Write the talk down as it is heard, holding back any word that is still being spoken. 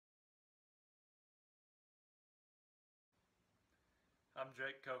I'm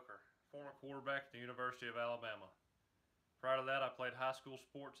Jake Coker, former quarterback at the University of Alabama. Prior to that, I played high school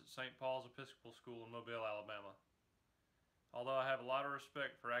sports at St. Paul's Episcopal School in Mobile, Alabama. Although I have a lot of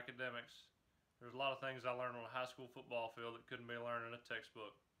respect for academics, there's a lot of things I learned on a high school football field that couldn't be learned in a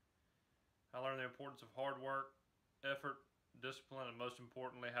textbook. I learned the importance of hard work, effort, discipline, and most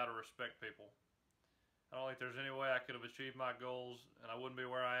importantly, how to respect people. I don't think there's any way I could have achieved my goals, and I wouldn't be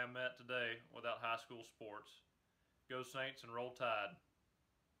where I am at today without high school sports. Go Saints and roll Tide.